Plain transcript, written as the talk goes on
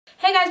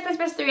Hey guys,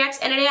 Princess3X,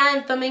 and today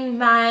I'm filming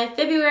my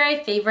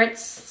February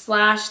favorites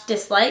slash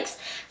dislikes.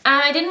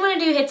 I didn't want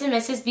to do hits and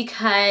misses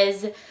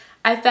because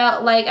I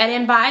felt like I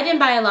didn't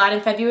buy a lot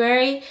in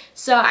February,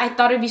 so I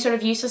thought it would be sort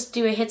of useless to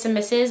do a hits and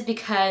misses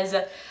because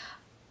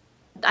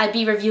I'd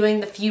be reviewing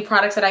the few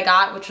products that I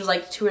got, which was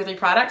like 2 or 3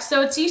 products,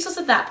 so it's useless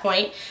at that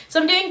point.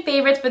 So I'm doing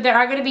favorites, but there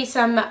are going to be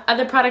some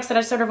other products that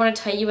I sort of want to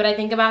tell you what I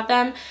think about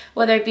them,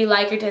 whether it be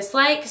like or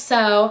dislike,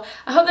 so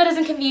I hope that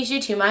doesn't confuse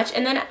you too much.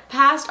 And then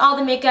past all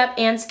the makeup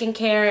and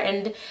skincare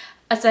and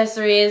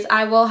accessories,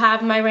 I will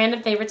have my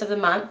random favorites of the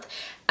month,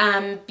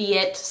 be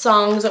it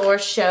songs or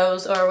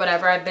shows or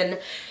whatever I've been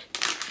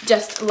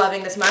just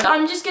loving this month.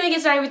 I'm just going to get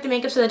started with the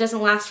makeup so that it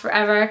doesn't last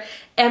forever.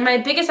 And my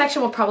biggest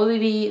section will probably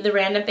be the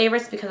random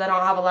favorites because I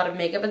don't have a lot of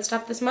makeup and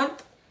stuff this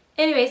month.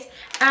 Anyways,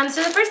 so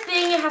the first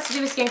thing has to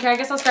do with skincare. I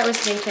guess I'll start with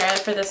skincare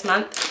for this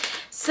month.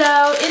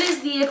 So it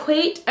is the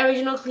Equate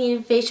Original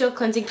Clean Facial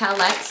Cleansing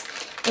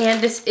Towelettes. And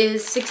this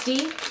is 60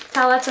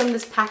 towelettes on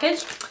this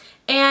package.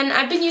 And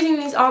I've been using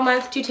these all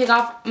month to take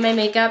off my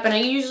makeup, and I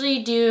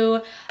usually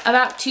do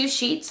about 2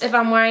 sheets if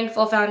I'm wearing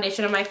full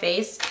foundation on my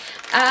face.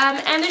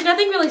 And there's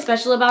nothing really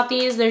special about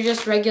these. They're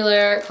just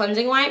regular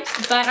cleansing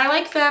wipes, but I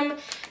like them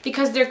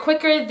because they're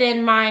quicker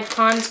than my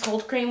Pond's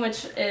cold cream,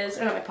 which is,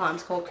 or not my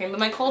Pond's cold cream, but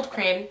my cold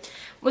cream,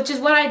 which is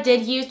what I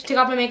did use to take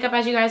off my makeup,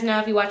 as you guys know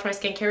if you watch my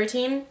skincare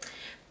routine.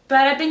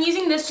 But I've been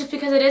using this just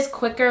because it is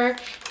quicker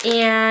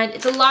and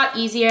it's a lot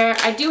easier.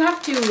 I do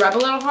have to rub a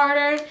little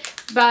harder,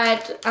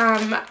 but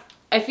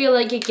I feel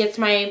like it gets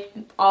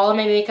all of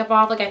my makeup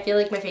off. Like I feel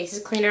like my face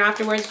is cleaner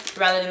afterwards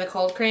rather than the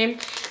cold cream.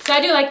 So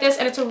I do like this,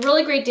 and it's a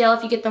really great deal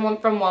if you get them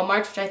from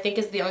Walmart, which I think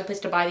is the only place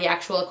to buy the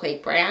actual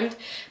Equate brand.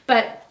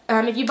 But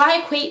if you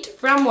buy Equate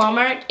from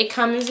Walmart, it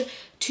comes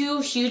 2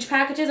 huge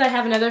packages. I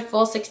have another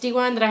full 60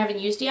 one that I haven't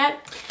used yet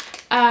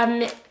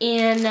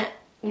in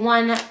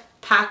one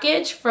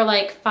package for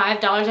like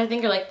 $5 I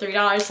think, or like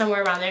 $3,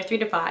 somewhere around there, $3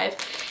 to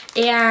 $5.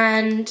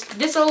 And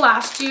this will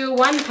last you,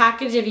 one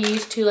package if you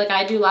use 2 like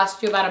I do,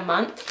 last you about a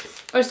month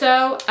or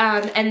so,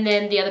 and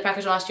then the other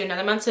package will last you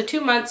another month. So 2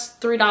 months,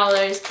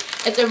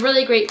 $3. It's a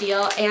really great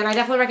deal, and I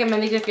definitely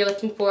recommend these if you're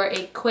looking for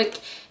a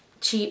quick,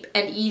 cheap,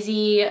 and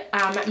easy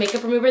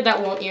makeup remover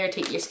that won't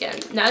irritate your skin.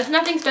 Now, it's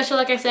nothing special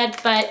like I said,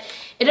 but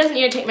it doesn't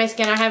irritate my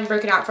skin. I haven't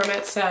broken out from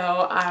it, so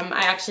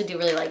I actually do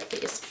really like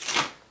these.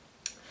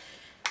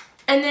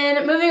 And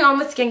then moving on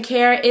with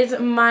skincare is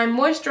my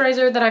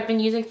moisturizer that I've been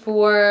using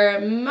for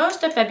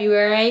most of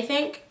February, I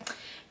think.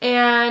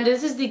 And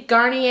this is the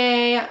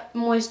Garnier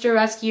Moisture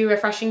Rescue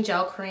Refreshing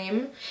Gel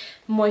Cream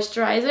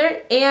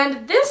Moisturizer.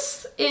 And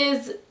this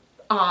is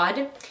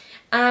odd.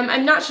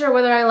 I'm not sure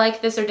whether I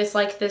like this or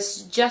dislike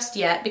this just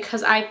yet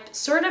because I've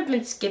sort of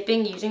been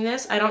skipping using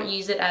this. I don't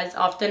use it as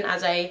often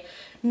as I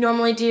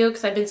normally do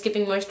because I've been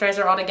skipping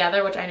moisturizer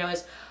altogether, which I know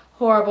is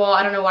horrible.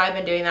 I don't know why I've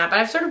been doing that, but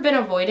I've sort of been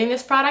avoiding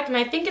this product, and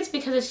I think it's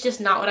because it's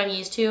just not what I'm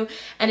used to,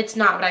 and it's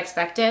not what I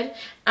expected.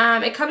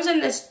 It comes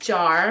in this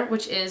jar,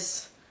 which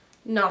is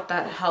not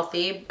that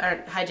healthy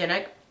or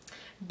hygienic,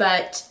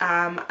 but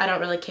I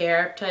don't really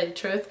care, to tell you the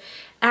truth.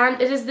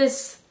 And it is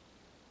this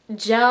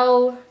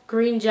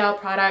green gel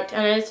product,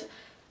 and it's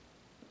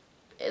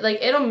like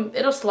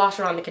it'll slosh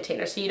around the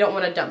container, so you don't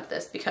want to dump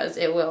this because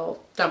it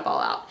will dump all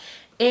out.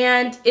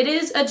 And it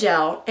is a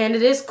gel, and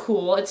it is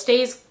cool. It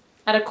stays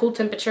at a cool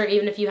temperature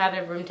even if you have it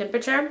at room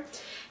temperature,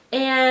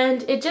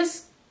 and it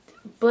just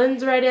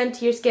blends right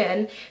into your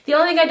skin. The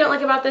only thing I don't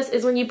like about this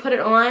is when you put it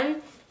on,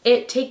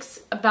 it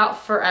takes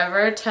about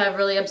forever to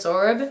really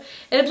absorb.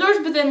 It absorbs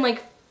within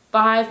like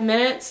 5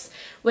 minutes,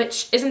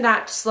 which isn't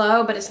that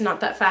slow, but it's not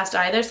that fast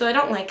either, so I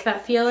don't like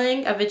that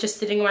feeling of it just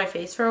sitting on my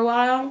face for a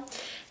while.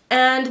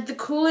 And the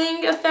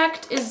cooling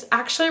effect is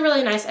actually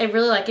really nice. I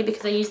really like it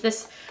because I use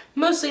this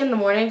mostly in the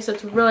morning, so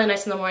it's really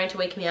nice in the morning to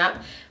wake me up.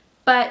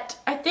 But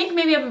I think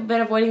maybe I've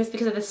been avoiding this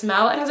because of the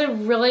smell. It has a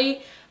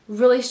really,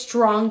 really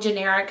strong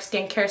generic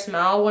skincare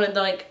smell. One of the,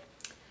 like,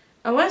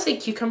 I want to say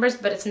cucumbers,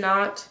 but it's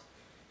not.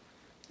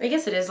 I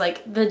guess it is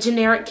like the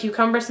generic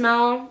cucumber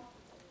smell.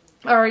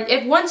 Or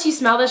if once you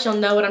smell this, you'll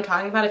know what I'm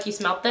talking about if you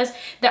smelt this.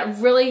 That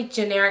really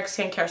generic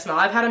skincare smell.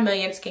 I've had a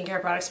million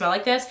skincare products smell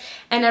like this,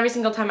 and every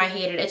single time I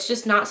hate it. It's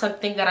just not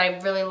something that I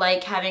really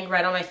like having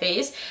right on my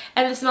face,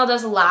 and the smell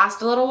does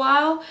last a little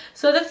while.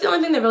 So that's the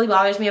only thing that really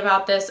bothers me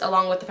about this,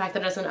 along with the fact that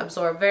it doesn't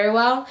absorb very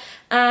well.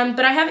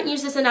 But I haven't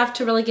used this enough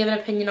to really give an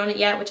opinion on it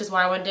yet, which is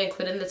why I wanted to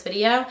include it in this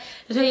video,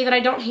 to tell you that I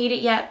don't hate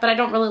it yet, but I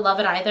don't really love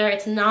it either.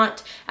 It's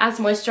not as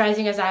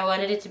moisturizing as I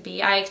wanted it to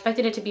be. I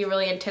expected it to be a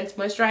really intense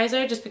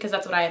moisturizer just because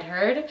that's what I had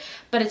heard,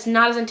 but it's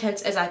not as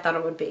intense as I thought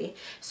it would be.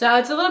 So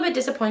it's a little bit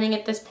disappointing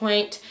at this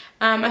point.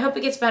 I hope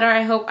it gets better.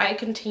 I hope I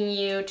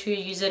continue to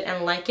use it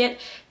and like it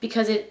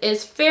because it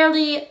is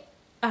fairly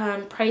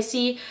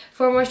pricey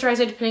for a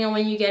moisturizer depending on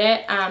when you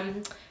get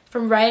it.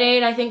 From Rite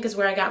Aid, I think, is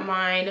where I got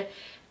mine.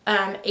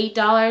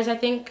 $8, I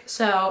think.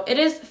 So it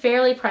is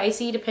fairly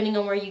pricey depending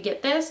on where you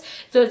get this.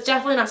 So it's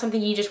definitely not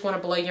something you just want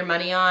to blow your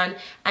money on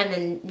and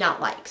then not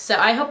like. So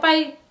I hope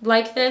I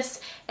like this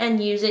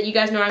and use it. You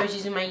guys know I was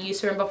using my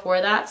Eucerin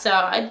before that. So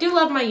I do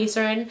love my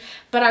Eucerin,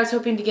 but I was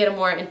hoping to get a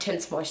more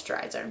intense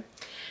moisturizer.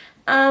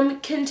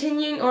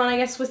 Continuing on, I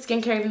guess, with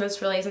skincare, even though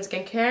this really isn't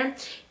skincare,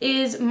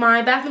 is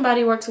my Bath &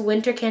 Body Works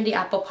Winter Candy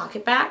Apple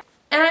Pocket Bag.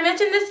 And I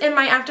mentioned this in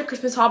my after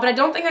Christmas haul, but I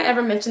don't think I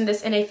ever mentioned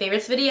this in a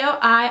favorites video.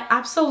 I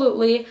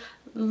absolutely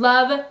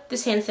love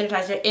this hand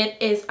sanitizer. It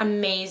is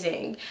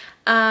amazing.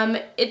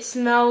 It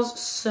smells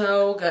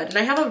so good. And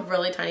I have a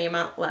really tiny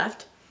amount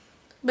left.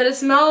 But it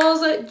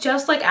smells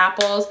just like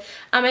apples.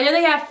 I know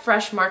they have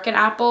Fresh Market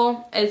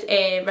Apple as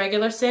a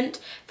regular scent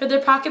for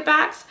their pocket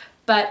bags,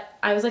 but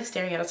I was like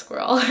staring at a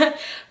squirrel.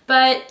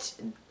 But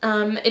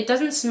it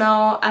doesn't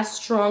smell as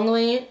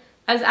strongly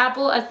as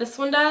apple as this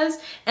one does,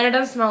 and it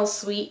doesn't smell as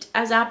sweet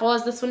as apple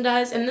as this one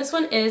does. And this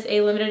one is a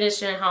limited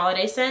edition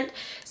holiday scent,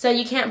 so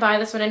you can't buy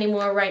this one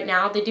anymore right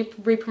now. They do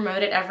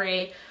re-promote it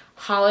every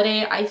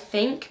holiday, I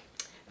think.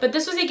 But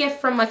this was a gift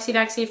from Lexi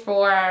Bexi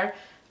for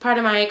part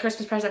of my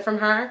Christmas present from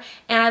her,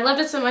 and I loved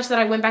it so much that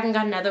I went back and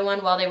got another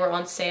one while they were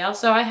on sale.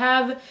 So I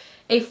have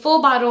a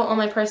full bottle on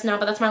my purse now,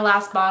 but that's my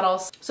last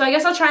bottle. So I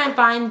guess I'll try and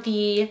find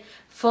the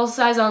full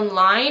size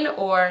online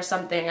or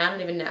something. I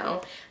don't even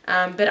know.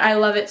 But I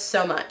love it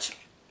so much.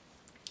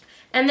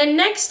 And then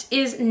next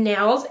is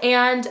nails.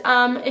 And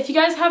if you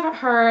guys have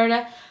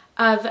heard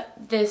of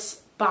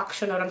this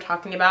box, you'll know what I'm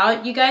talking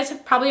about. You guys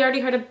have probably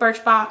already heard of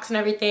Birchbox and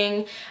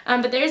everything.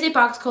 But there is a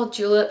box called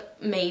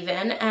Julep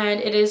Maven, and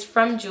it is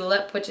from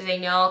Julep, which is a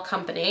nail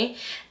company.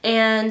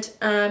 And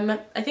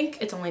I think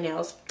it's only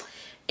nails.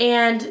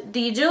 And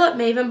the Julep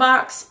Maven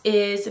box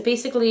is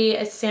basically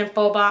a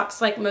sample box,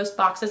 like most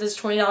boxes. It's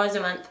 $20 a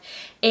month,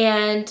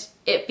 and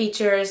it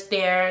features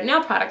their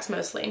nail products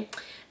mostly.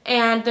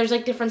 And there's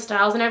like different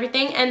styles and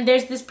everything. And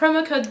there's this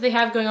promo code that they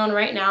have going on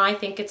right now, I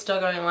think it's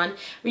still going on,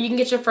 where you can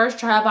get your first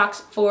trial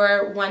box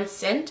for 1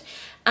 cent.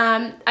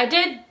 I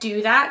did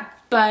do that,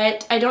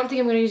 but I don't think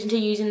I'm going to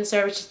continue using the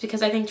service just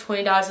because I think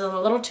 $20 is a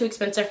little too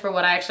expensive for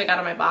what I actually got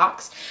on my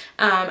box.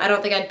 I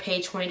don't think I'd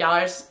pay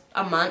 $20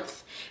 a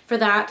month for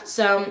that.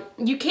 So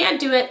you can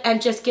do it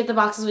and just get the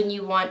boxes when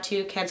you want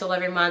to cancel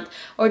every month,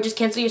 or just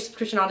cancel your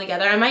subscription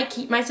altogether. I might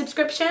keep my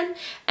subscription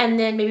and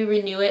then maybe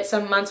renew it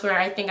some months where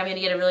I think I'm going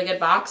to get a really good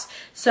box.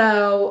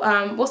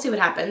 So we'll see what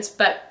happens.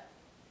 But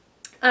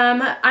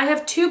I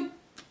have two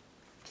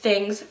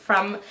things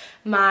from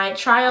my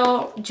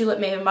trial Julep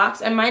Maven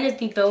box, and mine is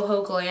the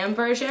Boho Glam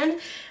version.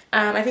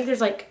 I think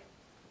there's like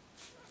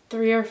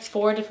 3 or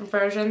 4 different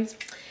versions,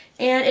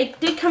 and it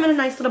did come in a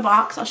nice little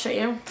box. I'll show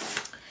you.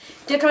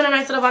 It did come in a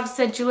nice little box that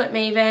said Julep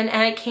Maven,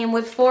 and it came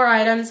with 4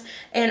 items,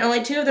 and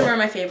only 2 of them were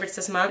my favorites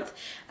this month.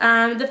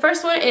 The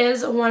first one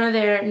is one of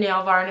their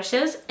nail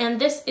varnishes, and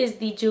this is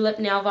the Julep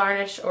nail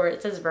varnish, or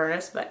it says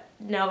Vernis, but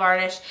nail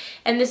varnish,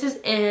 and this is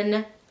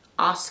in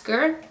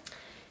Oscar.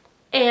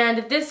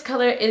 And this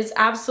color is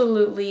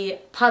absolutely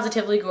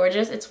positively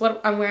gorgeous. It's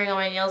what I'm wearing on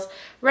my nails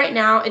right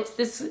now. It's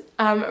this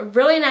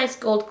really nice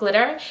gold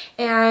glitter,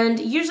 and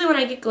usually when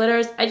I get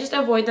glitters I just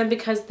avoid them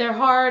because they're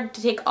hard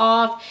to take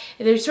off.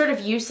 They're sort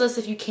of useless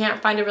if you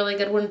can't find a really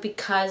good one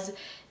because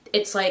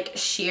it's like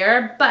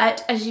sheer.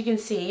 But as you can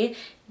see,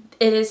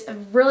 it is a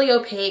really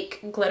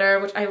opaque glitter,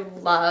 which I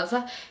love,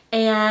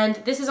 and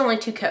this is only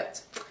 2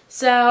 coats.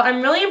 So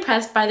I'm really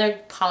impressed by their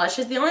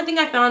polishes. The only thing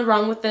I found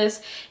wrong with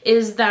this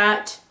is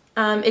that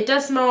it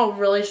does smell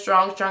really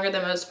strong, stronger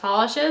than most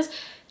polishes.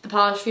 The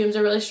polish fumes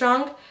are really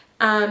strong,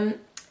 and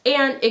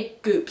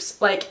it goops.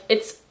 Like,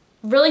 it's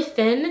really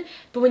thin,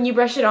 but when you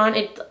brush it on,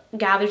 it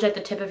gathers at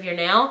the tip of your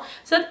nail.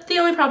 So that's the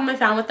only problem I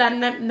found with that,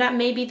 and that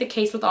may be the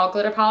case with all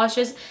glitter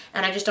polishes,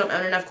 and I just don't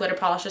own enough glitter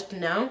polishes to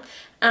know.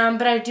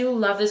 But I do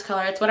love this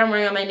color. It's what I'm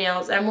wearing on my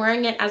nails. I'm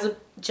wearing it as a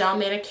gel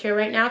manicure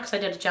right now because I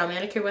did a gel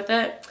manicure with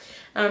it.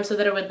 So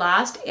that it would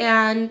last,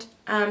 and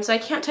so I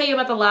can't tell you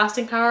about the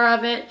lasting power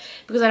of it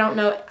because I don't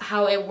know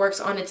how it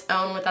works on its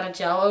own without a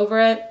gel over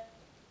it.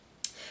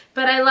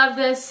 But I love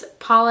this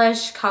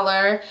polish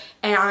color,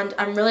 and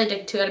I'm really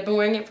addicted to it. I've been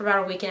wearing it for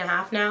about a week and a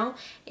half now,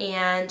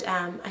 and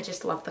I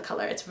just love the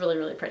color. It's really,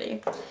 really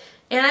pretty.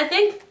 And I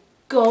think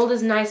gold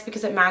is nice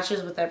because it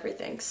matches with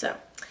everything. So,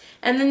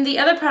 and then the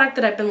other product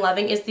that I've been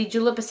loving is the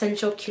Julep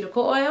Essential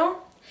Cuticle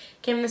Oil.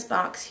 Came in this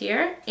box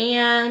here,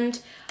 and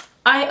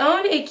I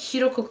own a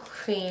cuticle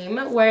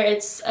cream where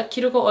it's a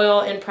cuticle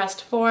oil in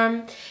pressed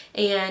form,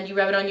 and you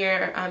rub it on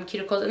your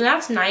cuticles, and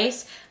that's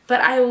nice,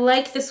 but I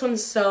like this one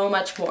so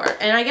much more.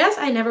 And I guess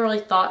I never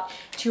really thought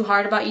too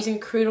hard about using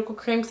cuticle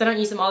cream because I don't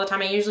use them all the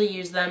time. I usually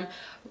use them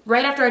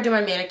right after I do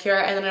my manicure,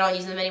 and then I don't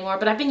use them anymore,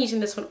 but I've been using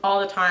this one all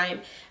the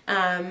time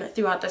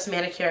throughout this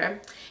manicure.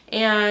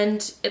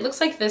 And it looks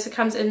like this. It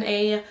comes in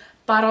a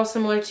bottle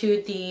similar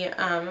to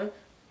the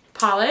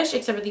polish,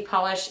 except for the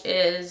polish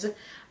is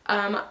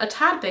a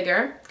tad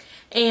bigger,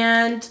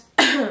 and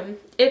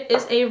it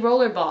is a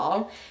roller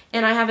ball,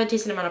 and I have a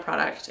decent amount of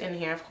product in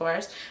here, of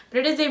course, but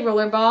it is a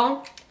roller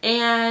ball,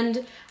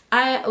 and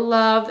I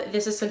love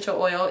this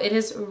essential oil. It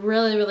is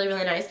really, really,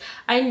 really nice.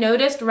 I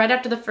noticed right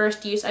after the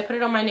first use, I put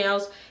it on my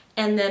nails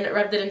and then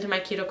rubbed it into my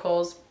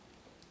cuticles.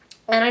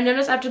 And I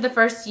noticed after the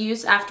first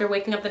use, after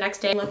waking up the next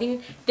day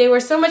looking, they were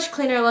so much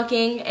cleaner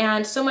looking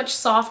and so much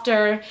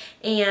softer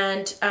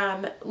and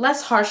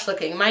less harsh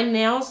looking. My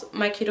nails,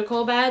 my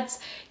cuticle beds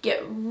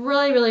get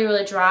really, really,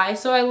 really dry.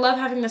 So I love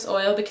having this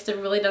oil because it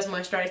really does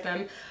moisturize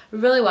them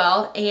really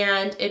well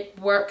and it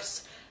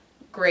works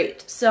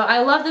great. So I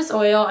love this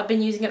oil. I've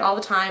been using it all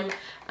the time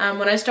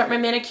when I start my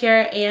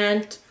manicure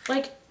and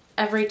like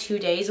every 2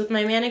 days with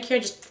my manicure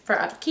just for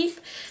upkeep.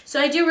 So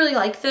I do really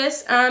like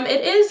this.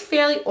 It is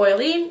fairly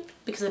oily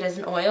because it is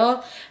an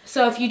oil.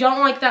 So if you don't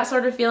like that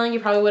sort of feeling, you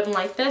probably wouldn't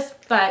like this.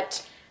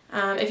 But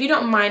if you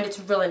don't mind, it's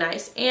really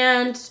nice.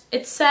 And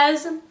it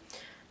says,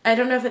 I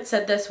don't know if it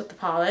said this with the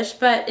polish,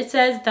 but it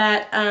says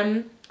that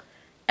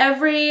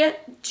every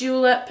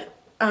julep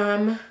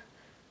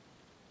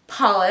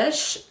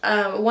polish,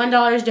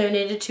 $1 is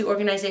donated to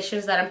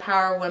organizations that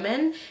empower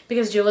women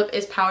because julep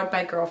is powered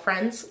by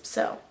girlfriends.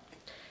 So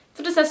that's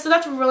what it says. So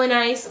that's really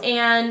nice,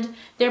 and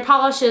their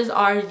polishes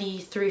are the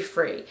 3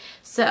 free.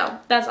 So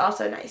that's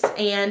also nice.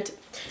 And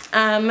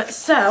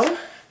so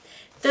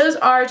those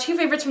are 2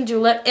 favorites from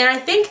Julep, and I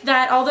think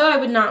that although I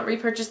would not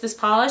repurchase this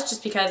polish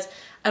just because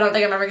I don't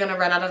think I'm ever going to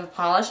run out of a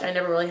polish. I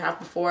never really have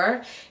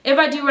before. If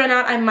I do run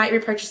out, I might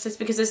repurchase this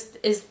because this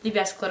is the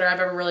best glitter I've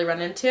ever really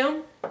run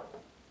into.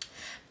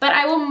 But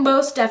I will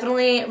most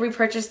definitely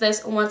repurchase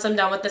this once I'm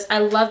done with this. I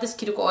love this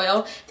cuticle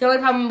oil. The only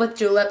problem with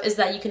Julep is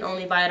that you can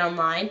only buy it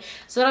online.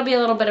 So it'll be a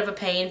little bit of a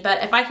pain.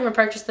 But if I can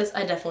repurchase this,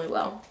 I definitely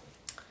will.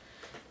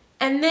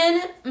 And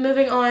then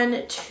moving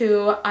on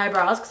to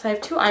eyebrows, because I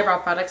have 2 eyebrow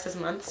products this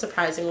month,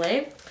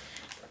 surprisingly,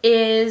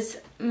 is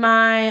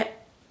my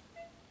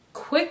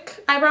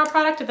quick eyebrow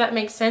product, if that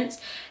makes sense.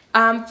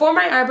 For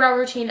my eyebrow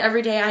routine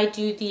every day, I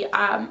do the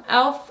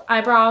e.l.f.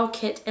 Eyebrow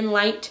Kit in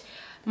Light,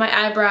 my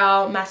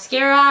eyebrow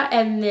mascara,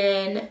 and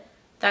then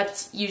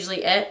that's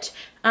usually it.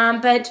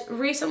 But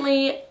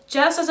recently,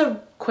 just as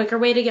a quicker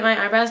way to get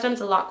my eyebrows done,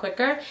 it's a lot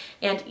quicker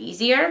and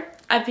easier,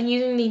 I've been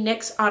using the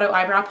NYX Auto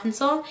Eyebrow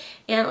Pencil,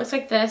 and it looks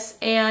like this,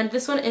 and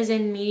this one is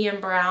in medium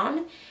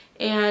brown,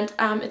 and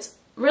it's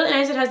really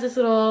nice. It has this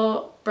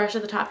little brush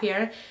at the top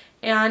here,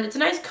 and it's a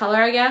nice color,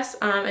 I guess.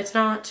 It's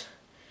not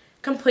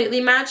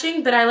completely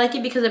matching, but I like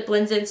it because it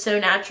blends in so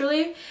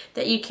naturally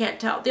that you can't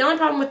tell. The only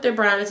problem with their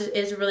brown is it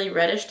is really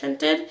reddish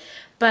tinted,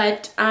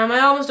 but I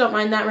almost don't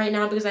mind that right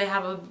now because I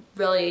have a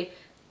really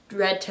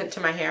red tint to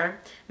my hair.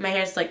 My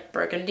hair is like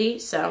burgundy,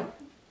 so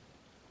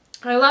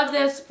I love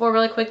this for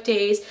really quick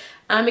days.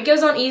 It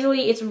goes on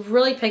easily. It's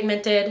really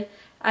pigmented,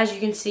 as you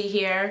can see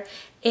here,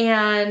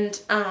 and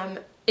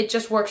it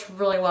just works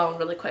really well and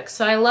really quick.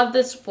 So I love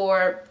this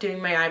for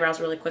doing my eyebrows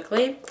really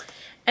quickly.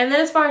 And then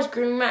as far as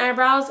grooming my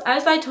eyebrows,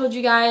 as I told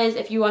you guys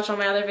if you watch all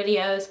my other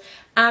videos,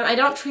 I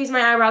don't tweeze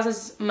my eyebrows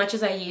as much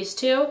as I used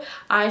to.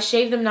 I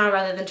shave them now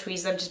rather than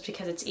tweeze them just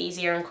because it's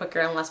easier and quicker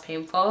and less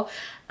painful.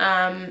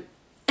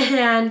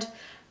 And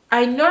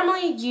I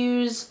normally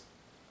use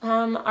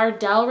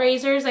Ardell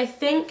razors, I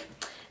think,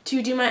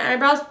 to do my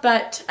eyebrows,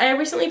 but I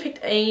recently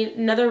picked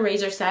another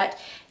razor set,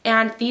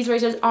 and these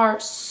razors are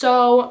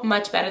so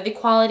much better. The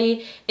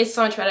quality is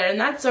so much better, and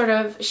that sort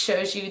of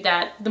shows you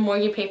that the more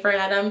you pay for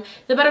an item,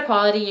 the better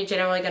quality you're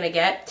generally going to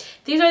get.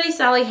 These are the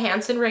Sally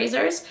Hansen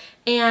razors,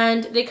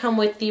 and they come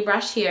with the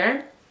brush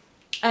here,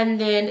 and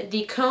then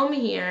the comb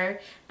here,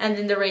 and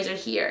then the razor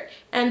here.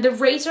 And the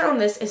razor on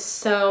this is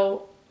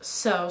so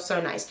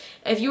nice.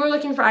 If you are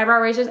looking for eyebrow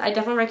razors, I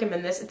definitely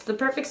recommend this. It's the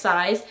perfect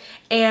size,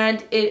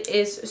 and it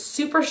is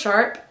super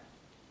sharp,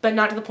 but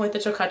not to the point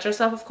that you'll cut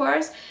yourself, of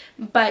course.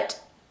 But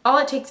all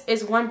it takes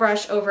is one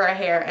brush over a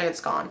hair and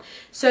it's gone.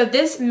 So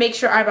this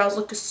makes your eyebrows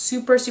look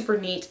super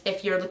neat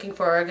if you're looking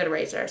for a good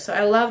razor. So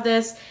I love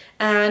this,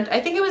 and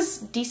I think it was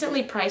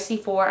decently pricey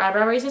for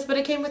eyebrow razors, but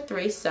it came with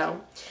 3,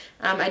 so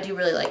I do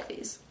really like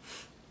these.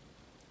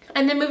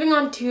 And then moving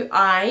on to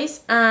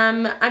eyes,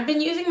 I've been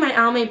using my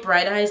Almay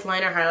Bright Eyes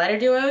Liner Highlighter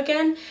Duo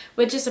again,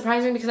 which is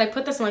surprising because I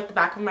put this in like the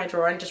back of my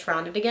drawer and just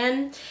found it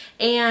again.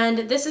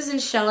 And this is in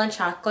Shell and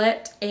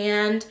Chocolate,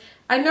 and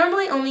I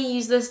normally only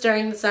use this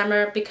during the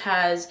summer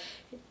because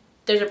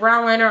there's a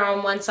brown liner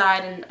on one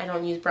side and I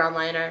don't use brown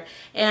liner.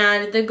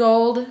 And the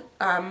gold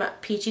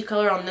peachy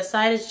color on this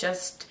side is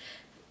just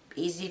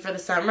easy for the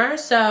summer.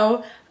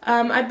 So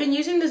I've been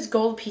using this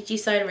gold peachy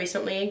side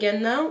recently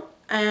again though.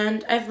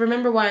 And I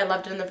remember why I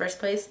loved it in the first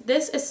place.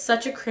 This is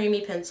such a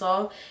creamy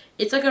pencil.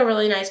 It's like a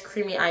really nice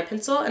creamy eye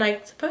pencil, and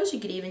I suppose you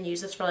could even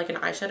use this for like an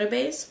eyeshadow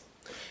base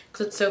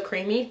because it's so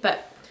creamy,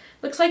 but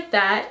looks like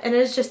that, and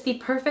it is just the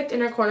perfect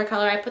inner corner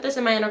color. I put this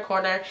in my inner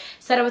corner,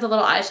 set it with a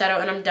little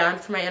eyeshadow, and I'm done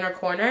for my inner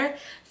corner.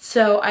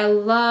 So I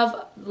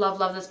love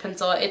this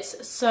pencil.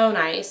 It's so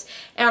nice,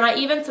 and I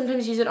even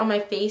sometimes use it on my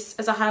face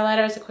as a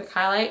highlighter, as a quick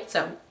highlight.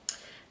 So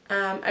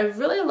I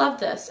really love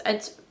this.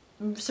 It's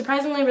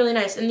surprisingly really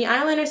nice, and the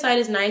eyeliner side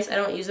is nice. I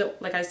don't use it,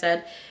 like I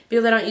said,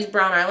 because I don't use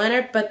brown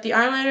eyeliner, but the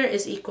eyeliner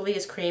is equally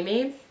as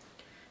creamy,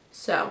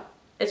 so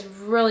it's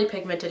really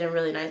pigmented and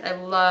really nice. I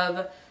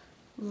love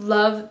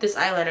love this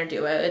eyeliner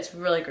duo. It's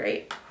really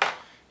great.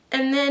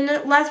 And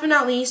then last but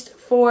not least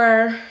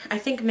for, I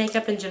think,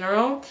 makeup in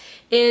general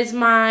is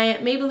my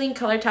Maybelline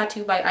Color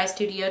Tattoo by Eye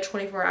Studio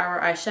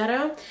 24-Hour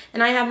Eyeshadow.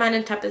 And I have mine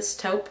in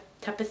Taupe.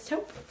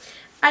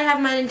 I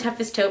have mine in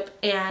Taupe,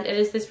 and it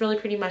is this really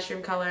pretty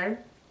mushroom color.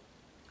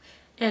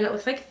 And it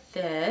looks like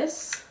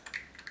this.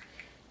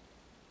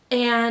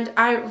 And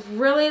I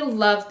really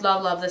love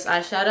this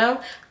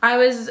eyeshadow. I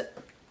was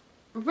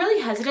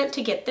really hesitant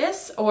to get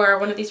this or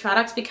one of these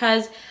products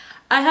because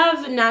I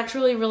have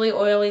naturally really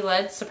oily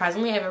lids.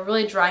 Surprisingly, I have a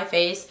really dry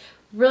face,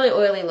 really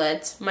oily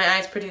lids. My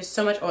eyes produce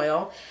so much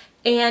oil.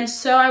 And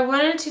so I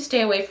wanted to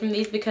stay away from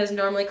these because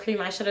normally cream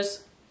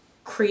eyeshadows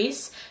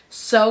crease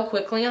so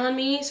quickly on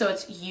me, so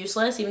it's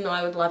useless, even though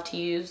I would love to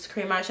use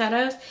cream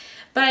eyeshadows.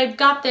 But I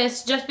got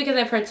this just because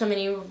I've heard so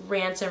many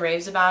rants and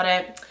raves about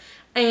it.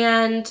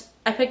 And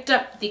I picked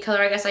up the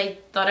color I guess I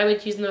thought I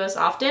would use the most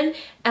often,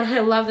 and I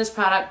love this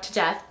product to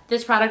death.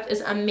 This product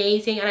is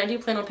amazing, and I do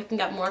plan on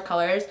picking up more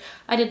colors.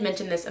 I did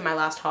mention this in my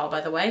last haul,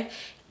 by the way.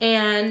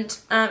 And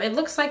it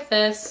looks like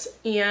this,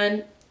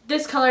 and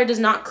this color does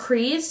not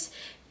crease,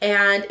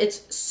 and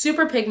it's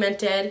super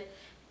pigmented,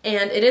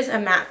 and it is a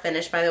matte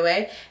finish, by the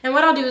way. And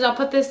what I'll do is I'll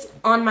put this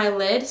on my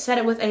lid, set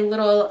it with a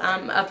little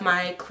of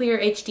my clear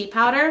HD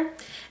powder,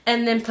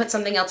 and then put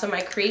something else on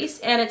my crease,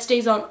 and it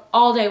stays on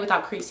all day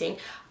without creasing.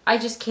 I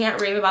just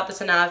can't rave about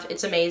this enough.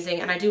 It's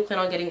amazing, and I do plan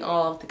on getting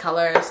all of the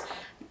colors.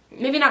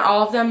 Maybe not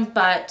all of them,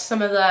 but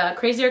some of the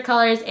crazier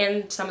colors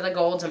and some of the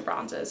golds and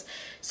bronzes.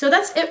 So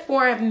that's it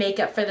for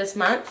makeup for this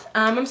month.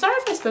 I'm sorry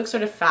if I spoke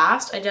sort of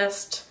fast. I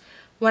just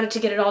wanted to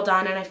get it all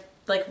done, and I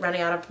like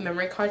running out of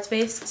memory card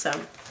space. So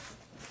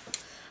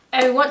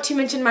I want to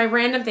mention my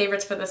random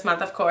favorites for this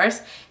month, of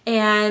course.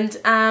 And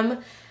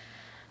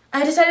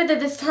I decided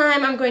that this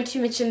time I'm going to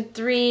mention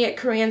 3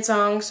 Korean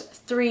songs,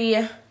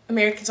 3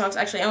 American songs.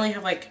 Actually, I only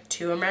have like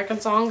 2 American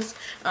songs,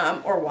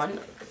 or 1.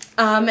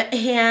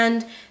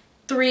 And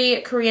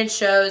 3 Korean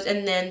shows,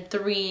 and then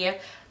 3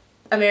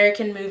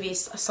 American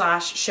movies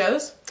 /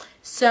 shows.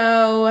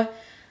 So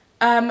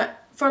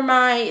for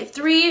my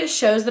 3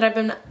 shows that I've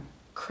been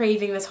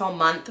craving this whole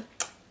month,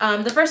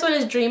 the first one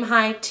is Dream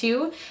High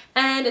 2,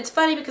 and it's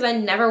funny because I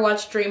never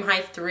watched Dream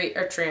High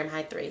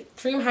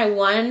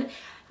 1,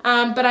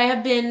 but I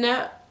have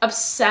been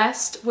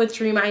obsessed with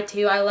Dream High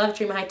 2. I love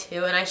Dream High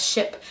 2, and I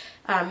ship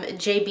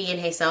JB and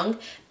Haesung.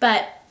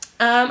 But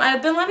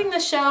I've been loving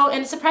this show,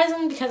 and it's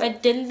surprising because I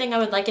didn't think I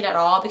would like it at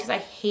all because I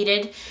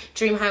hated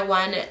Dream High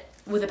 1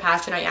 with a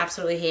passion. I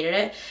absolutely hated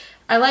it.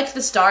 I liked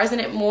the stars in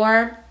it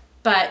more,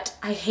 but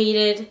I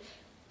hated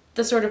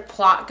the sort of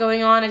plot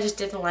going on. I just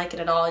didn't like it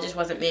at all. It just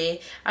wasn't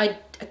me.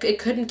 It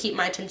couldn't keep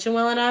my attention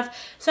well enough,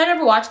 so I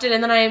never watched it,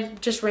 and then I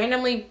just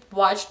randomly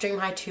watched Dream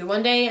High 2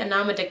 one day, and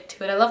now I'm addicted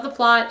to it. I love the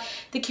plot.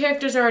 The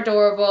characters are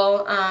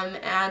adorable,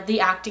 and the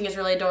acting is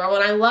really adorable,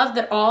 and I love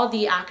that all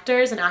the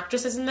actors and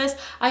actresses in this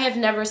I have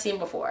never seen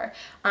before.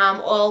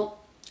 Well,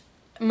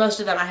 most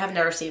of them I have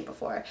never seen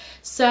before.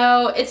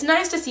 So it's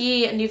nice to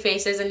see new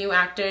faces and new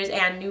actors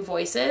and new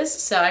voices,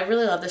 so I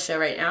really love the show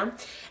right now.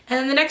 And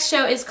then the next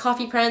show is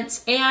Coffee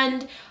Prince,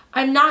 and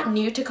I'm not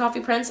new to Coffee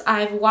Prince.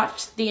 I've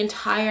watched the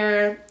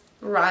entire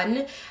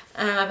run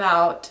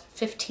about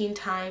 15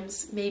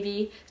 times,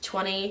 maybe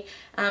 20,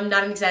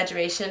 not an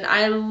exaggeration.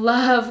 I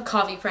love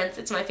Coffee Prince.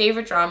 It's my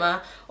favorite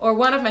drama, or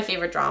one of my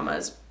favorite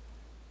dramas.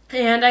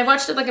 And I've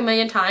watched it like a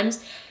million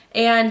times,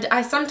 and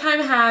I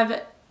sometimes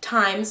have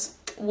times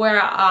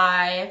where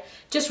I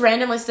just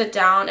randomly sit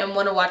down and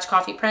want to watch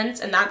Coffee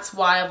Prince, and that's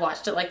why I've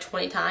watched it like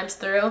 20 times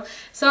through.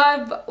 So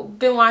I've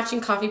been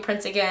watching Coffee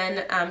Prince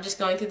again, just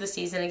going through the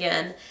season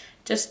again,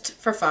 just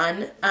for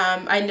fun.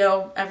 I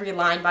know every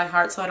line by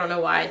heart, so I don't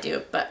know why I do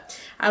it, but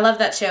I love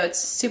that show. It's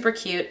super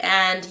cute,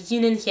 and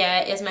Yoon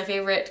Hye is my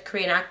favorite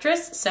Korean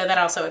actress, so that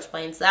also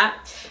explains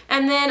that.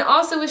 And then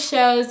also with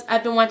shows,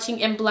 I've been watching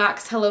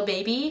MBLAQ's Hello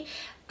Baby,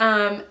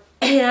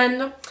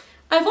 and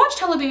I've watched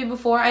Hello Baby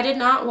before. I did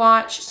not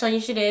watch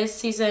Sonia Shade's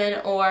season,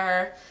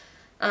 or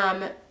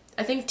I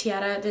think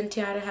didn't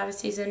Tiara have a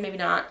season? Maybe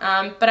not.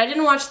 But I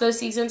didn't watch those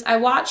seasons. I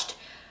watched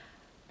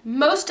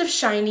most of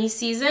SHINee's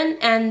season,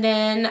 and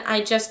then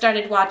I just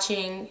started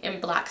watching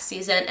MBLAQ's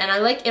season, and I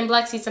like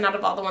MBLAQ's season out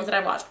of all the ones that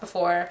I've watched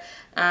before,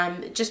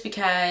 just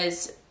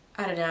because,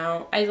 I don't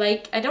know, I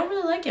don't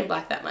really like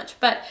MBLAQ that much,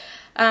 but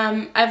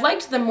I've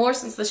liked them more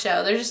since the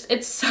show.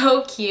 It's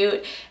so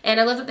cute, and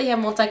I love that they have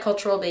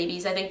multicultural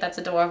babies. I think that's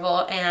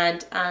adorable,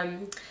 and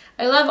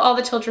I love all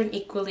the children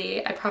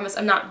equally. I promise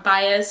I'm not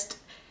biased,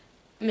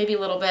 maybe a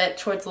little bit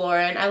towards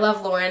Lauren. I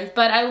love Lauren,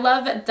 but I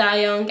love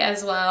Dayoung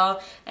as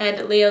well,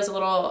 and Leo's a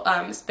little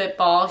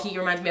spitball. He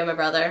reminds me of my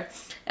brother.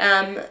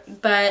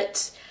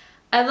 But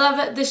I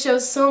love the show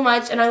so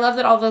much, and I love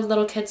that all the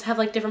little kids have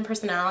like different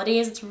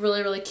personalities. It's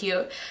really, really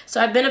cute.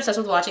 So I've been obsessed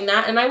with watching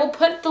that, and I will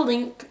put the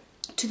link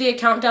to the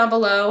account down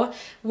below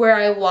where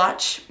I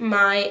watch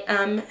my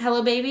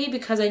Hello Baby,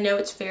 because I know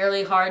it's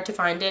fairly hard to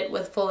find it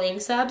with full AIM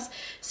subs.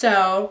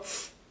 So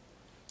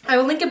I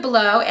will link it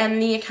below,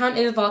 and the account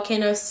is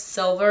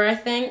volcanosilver, I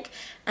think,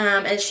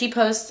 and she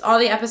posts all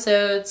the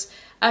episodes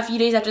a few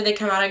days after they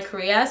come out in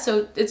Korea.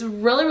 So it's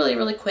really, really,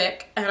 really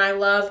quick, and I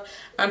love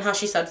how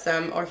she subs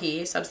them, or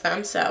he subs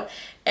them. So,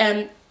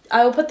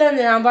 I will put them in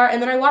the down bar,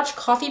 and then I watch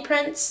Coffee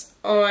Prince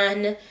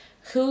on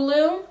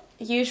Hulu,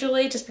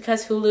 usually, just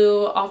because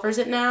Hulu offers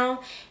it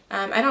now.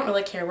 I don't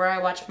really care where I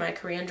watch my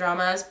Korean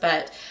dramas,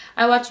 but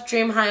I watch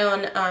Dream High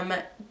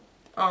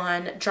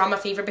on Drama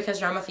Fever because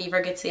Drama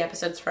Fever gets the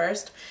episodes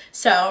first.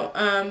 So,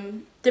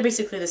 they're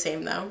basically the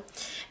same though.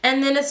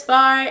 And then as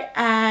far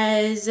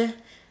as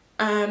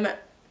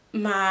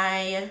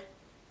my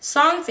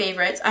song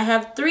favorites, I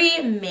have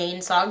 3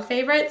 main song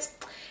favorites.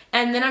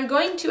 And then I'm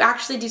going to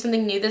actually do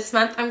something new this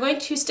month. I'm going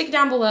to stick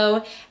down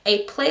below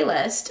a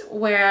playlist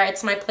where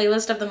it's my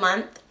playlist of the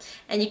month.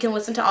 And you can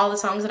listen to all the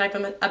songs that I've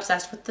been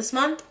obsessed with this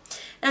month.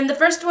 And the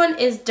first one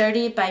is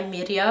Dirty by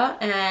Miryo.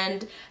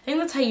 And I think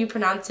that's how you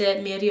pronounce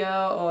it,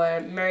 Miryo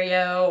or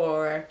Miryo,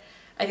 or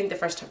I think the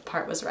first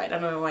part was right. I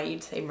don't know why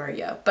you'd say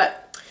Miryo.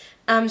 But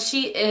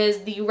she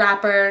is the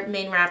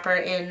main rapper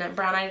in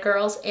Brown Eyed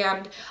Girls,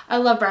 and I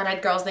love Brown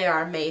Eyed Girls. They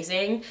are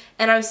amazing,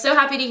 and I was so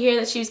happy to hear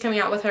that she was coming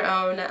out with her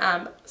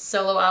own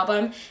solo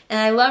album, and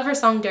I love her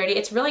song Dirty.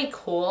 It's really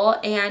cool,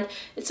 and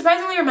it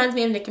surprisingly reminds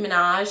me of Nicki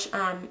Minaj.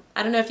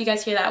 I don't know if you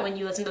guys hear that when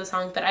you listen to the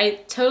song, but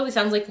it totally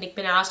sounds like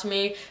Nicki Minaj to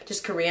me,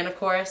 just Korean of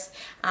course,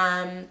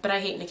 but I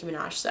hate Nicki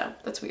Minaj, so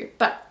that's weird.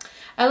 But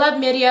I love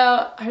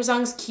Miryo. Her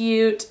song's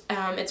cute,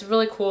 it's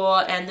really cool,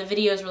 and the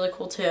video is really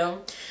cool too.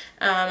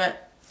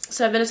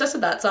 So I've been obsessed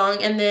with that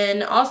song. And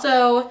then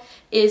also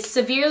is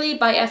Severely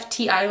by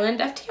FTIsland.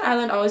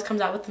 FTIsland always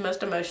comes out with the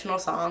most emotional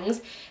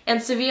songs,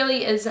 and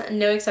Severely is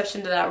no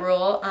exception to that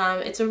rule.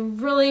 It's a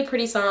really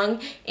pretty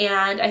song,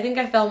 and I think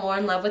I fell more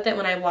in love with it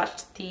when I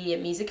watched the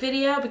music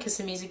video, because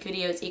the music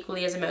video is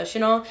equally as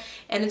emotional,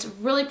 and it's a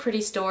really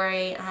pretty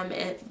story,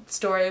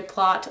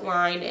 plot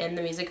line in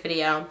the music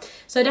video.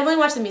 So definitely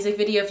watch the music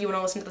video if you want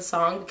to listen to the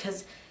song,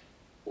 because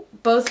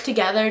both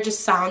together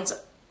just sounds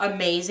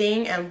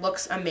amazing and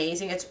looks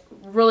amazing. It's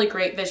really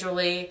great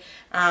visually,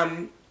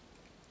 and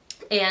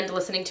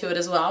listening to it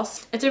as well.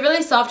 It's a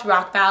really soft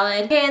rock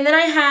ballad. Okay, and then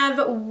I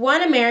have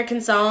one American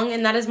song,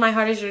 and that is My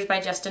Heart Is Yours by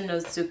Justin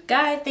Nozuka.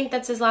 I think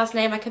that's his last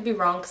name. I could be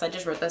wrong because I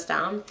just wrote this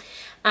down.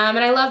 And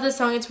I love this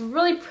song. It's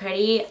really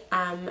pretty,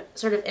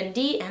 sort of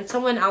indie, and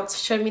someone else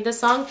showed me this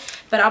song,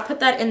 but I'll put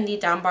that in the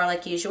down bar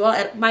like usual,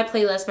 and my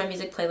playlist, my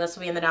music playlist,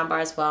 will be in the down bar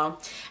as well.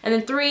 And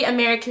then 3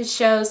 American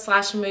shows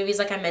 / movies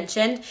like I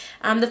mentioned.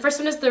 The first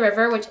one is The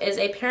River, which is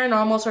a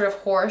paranormal sort of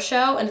horror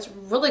show, and it's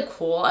really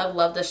cool. I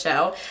love the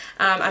show.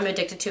 I'm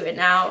addicted to it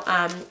now,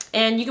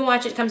 and you can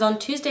watch it. It comes on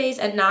Tuesdays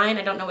at 9.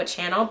 I don't know what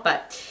channel,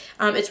 but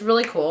it's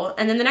really cool.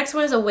 And then the next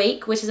one is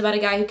Awake, which is about a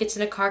guy who gets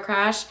in a car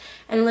crash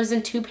and lives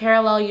in 2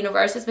 parallel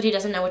universes, but he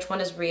doesn't know which one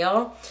is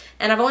real.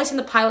 And I've only seen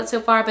the pilot so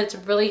far, but it's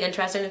really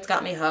interesting. It's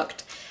got me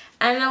hooked.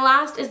 And the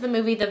last is the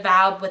movie The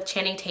Vow with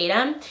Channing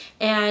Tatum,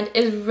 and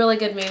it's a really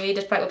good movie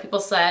despite what people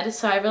said,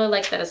 so I really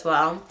like that as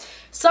well.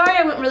 Sorry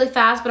I went really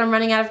fast, but I'm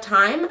running out of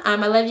time. I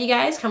love you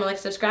guys. Comment, like,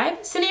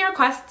 subscribe, send me your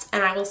requests,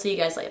 and I will see you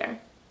guys later.